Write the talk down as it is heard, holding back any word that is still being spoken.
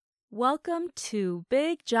Welcome to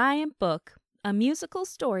Big Giant Book, a musical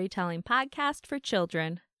storytelling podcast for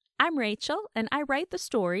children. I'm Rachel, and I write the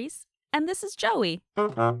stories, and this is Joey,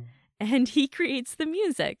 and he creates the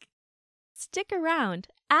music. Stick around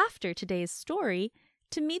after today's story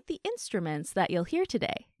to meet the instruments that you'll hear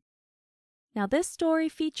today. Now, this story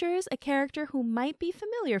features a character who might be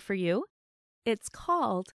familiar for you. It's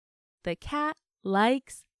called The Cat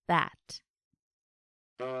Likes That.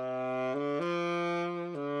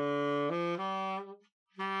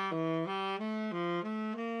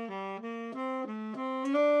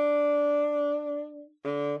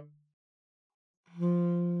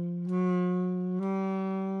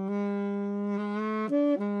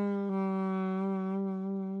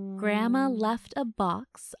 Grandma left a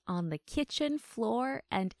box on the kitchen floor,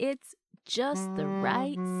 and it's just the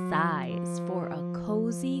right size for a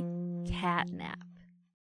cozy cat nap.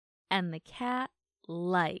 And the cat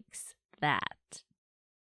likes that.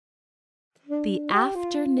 The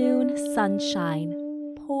afternoon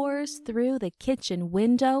sunshine pours through the kitchen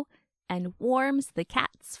window and warms the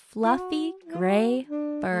cat's fluffy gray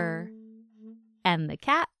fur. And the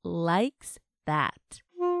cat likes that.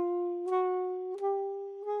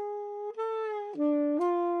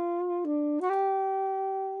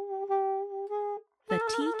 The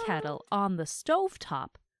tea kettle on the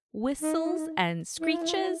stovetop whistles and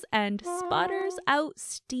screeches and sputters out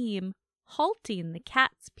steam, halting the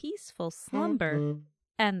cat's peaceful slumber,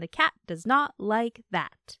 and the cat does not like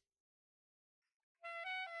that.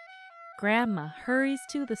 Grandma hurries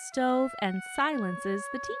to the stove and silences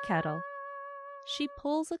the tea kettle. She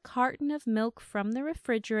pulls a carton of milk from the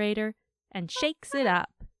refrigerator and shakes it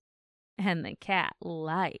up, and the cat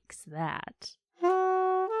likes that.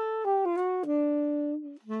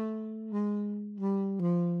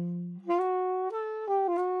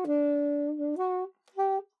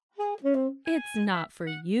 It's not for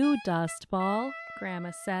you, Dustball,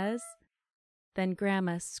 Grandma says. Then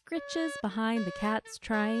Grandma scritches behind the cat's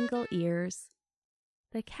triangle ears.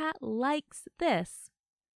 The cat likes this,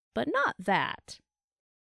 but not that.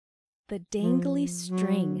 The dangly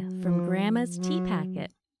string from Grandma's tea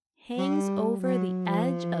packet hangs over the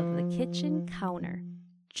edge of the kitchen counter,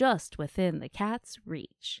 just within the cat's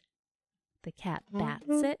reach. The cat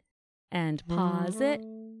bats it and paws it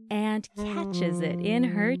and catches it in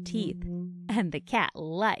her teeth, and the cat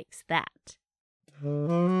likes that.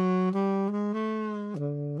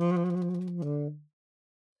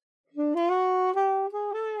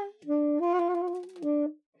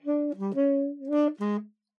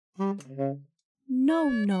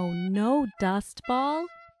 No, Dustball.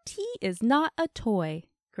 Tea is not a toy,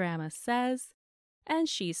 Grandma says, and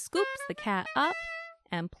she scoops the cat up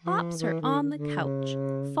and plops her on the couch,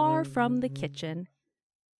 far from the kitchen.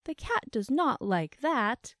 The cat does not like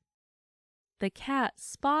that. The cat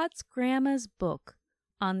spots Grandma's book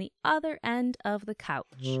on the other end of the couch.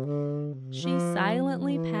 She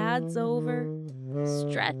silently pads over,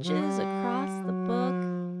 stretches across the book,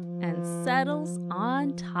 and settles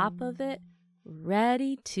on top of it,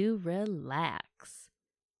 ready to relax.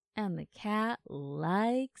 And the cat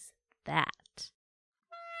likes that.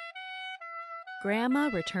 Grandma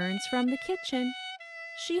returns from the kitchen.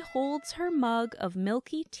 She holds her mug of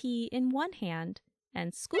milky tea in one hand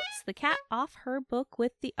and scoots the cat off her book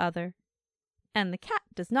with the other. And the cat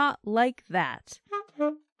does not like that.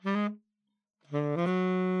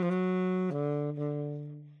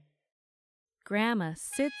 Grandma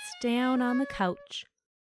sits down on the couch,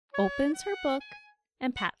 opens her book,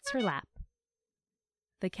 and pats her lap.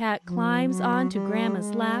 The cat climbs onto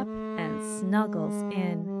Grandma's lap and snuggles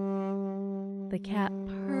in. The cat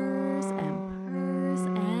purrs and purrs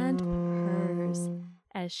and purrs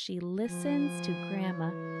as she listens to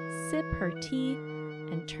Grandma sip her tea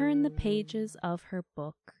and turn the pages of her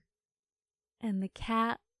book. And the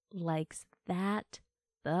cat likes that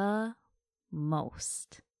the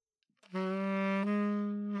most.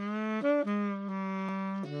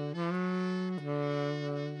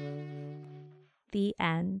 The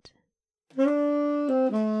end.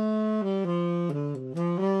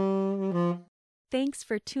 Thanks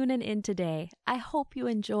for tuning in today. I hope you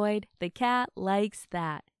enjoyed The Cat Likes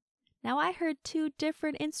That. Now, I heard two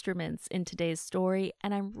different instruments in today's story,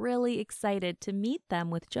 and I'm really excited to meet them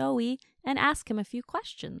with Joey and ask him a few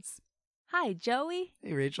questions. Hi, Joey.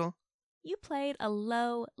 Hey, Rachel. You played a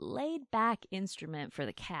low, laid-back instrument for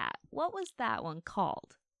the cat. What was that one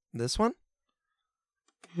called? This one?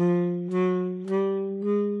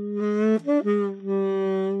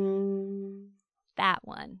 That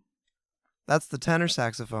one. That's the tenor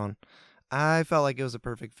saxophone. I felt like it was a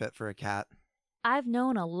perfect fit for a cat. I've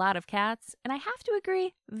known a lot of cats, and I have to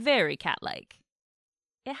agree, very cat-like.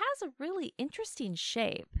 It has a really interesting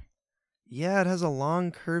shape. Yeah, it has a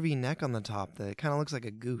long, curvy neck on the top that kind of looks like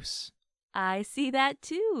a goose. I see that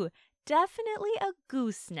too. Definitely a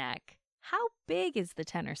gooseneck. How big is the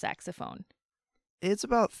tenor saxophone? It's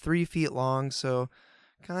about 3 feet long, so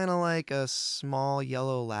kind of like a small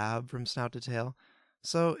yellow lab from snout to tail.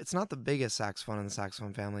 So it's not the biggest saxophone in the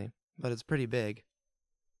saxophone family, but it's pretty big.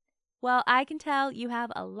 Well, I can tell you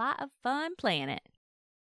have a lot of fun playing it.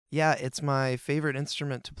 Yeah, it's my favorite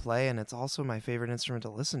instrument to play, and it's also my favorite instrument to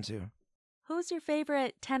listen to. Who's your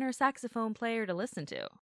favorite tenor saxophone player to listen to?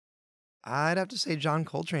 I'd have to say John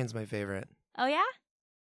Coltrane's my favorite. Oh, yeah?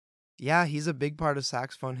 Yeah, he's a big part of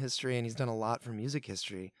saxophone history, and he's done a lot for music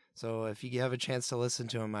history. So if you have a chance to listen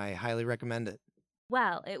to him, I highly recommend it.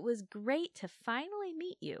 Well, it was great to finally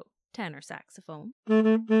meet you, tenor saxophone.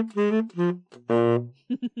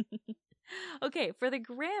 Okay, for the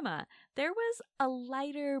grandma, there was a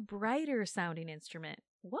lighter, brighter sounding instrument.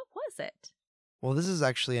 What was it? Well, this is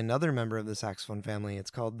actually another member of the saxophone family. It's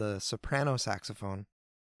called the soprano saxophone.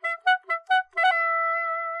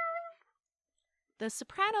 The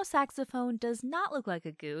soprano saxophone does not look like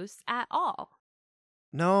a goose at all.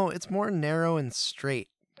 No, it's more narrow and straight,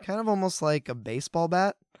 kind of almost like a baseball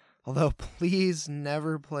bat. Although, please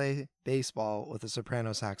never play baseball with a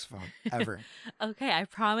soprano saxophone, ever. Okay, I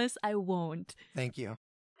promise I won't. Thank you.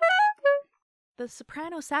 The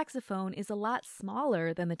soprano saxophone is a lot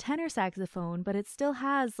smaller than the tenor saxophone, but it still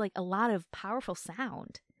has like a lot of powerful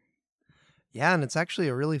sound. Yeah, and it's actually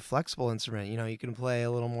a really flexible instrument. You know, you can play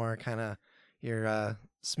a little more kind of your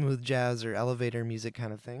smooth jazz or elevator music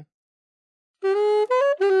kind of thing.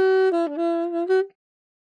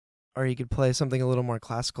 Or you could play something a little more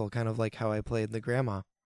classical, kind of like how I played the grandma.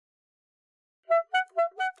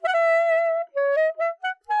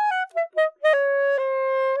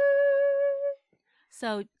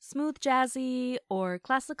 So smooth jazzy or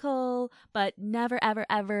classical, but never, ever,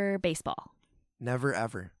 ever baseball. Never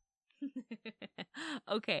ever.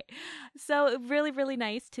 Okay, so really, really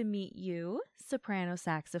nice to meet you, soprano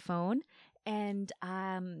saxophone. And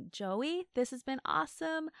Joey, this has been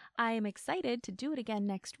awesome. I am excited to do it again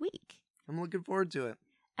next week. I'm looking forward to it.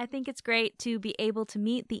 I think it's great to be able to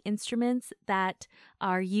meet the instruments that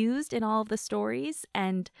are used in all of the stories,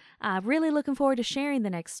 and really looking forward to sharing the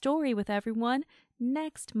next story with everyone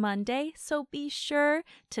next Monday. So be sure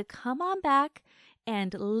to come on back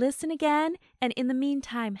and listen again. And in the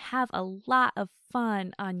meantime, have a lot of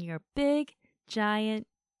fun on your big, giant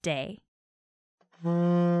day.